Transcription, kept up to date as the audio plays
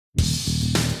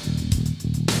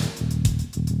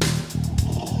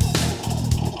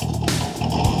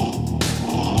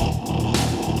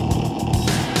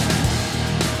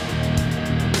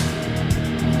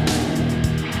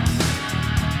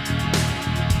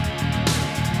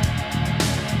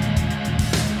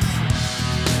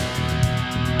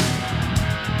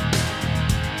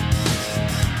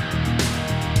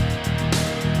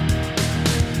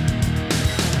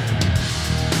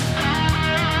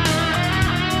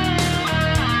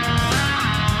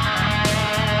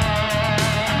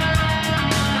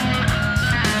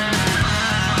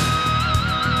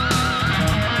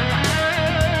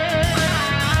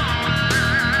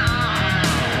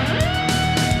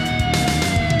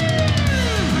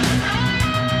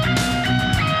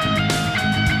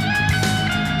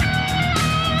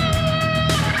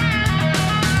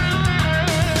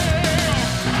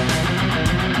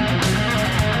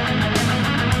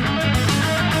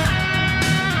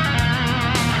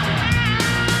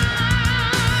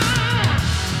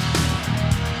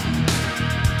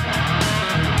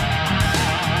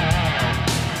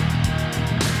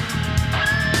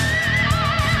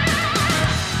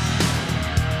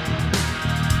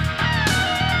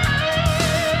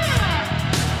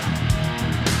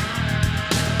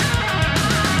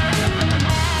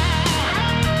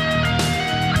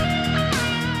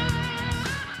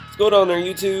going on there,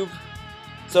 YouTube?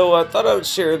 So I thought I would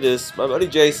share this. My buddy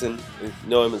Jason, you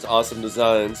know him as Ossum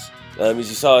Designs. As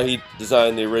you saw, he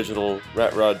designed the original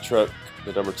rat rod truck,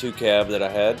 the number 2 cab that I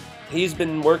had. He's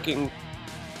been working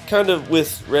kind of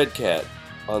with Redcat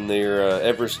on their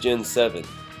Everest Gen 7.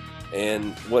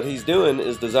 And what he's doing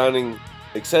is designing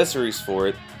accessories for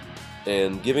it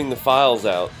and giving the files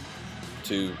out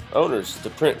to owners to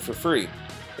print for free.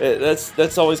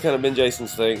 That's always kind of been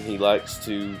Jason's thing. He likes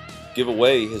to give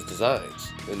away his designs,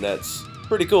 and that's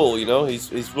pretty cool. You know,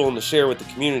 he's willing to share with the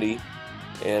community.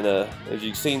 And as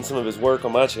you've seen some of his work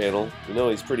on my channel, you know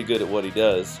he's pretty good at what he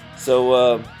does.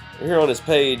 So here on his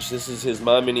page, this is his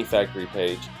My Mini Factory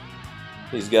page.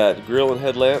 He's got grill and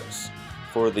headlamps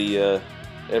for the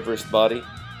Everest body,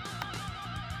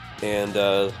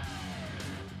 and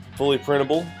fully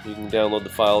printable. You can download the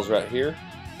files right here.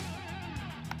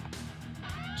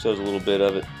 Shows a little bit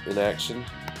of it in action.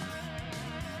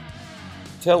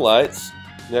 Tail lights,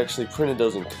 you actually printed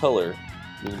those in color.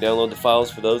 You can download the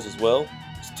files for those as well.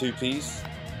 It's 2-piece.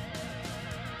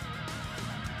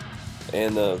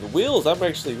 And the wheels, I'm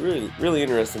actually really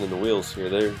interested in the wheels here.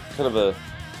 They're kind of a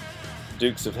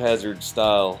Dukes of Hazzard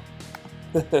style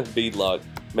beadlock,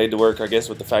 made to work, I guess,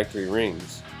 with the factory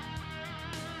rings.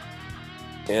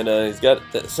 And he's got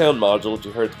that sound module that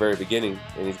you heard at the very beginning,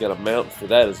 and he's got a mount for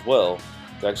that as well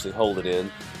to actually hold it in,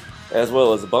 as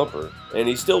well as a bumper. And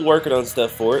he's still working on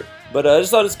stuff for it, but I just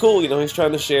thought it's cool. You know, he's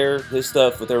trying to share his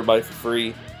stuff with everybody for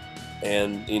free,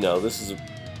 and you know, this is a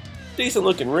decent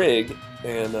looking rig,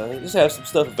 and just have some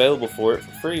stuff available for it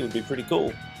for free would be pretty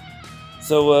cool.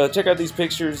 So check out these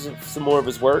pictures of some more of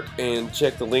his work, and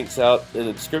check the links out in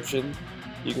the description.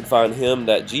 You can find him.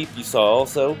 That Jeep you saw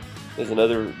also is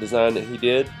another design that he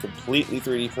did, completely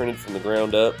 3D printed from the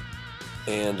ground up,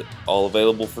 and all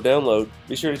available for download.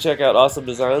 Be sure to check out Ossum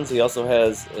Designs. He also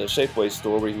has a Shapeways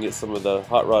store where you can get some of the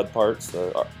hot rod parts,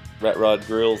 the rat rod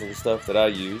grills and stuff that I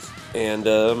use. And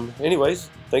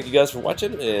anyways, thank you guys for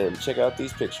watching, and check out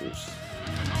these pictures.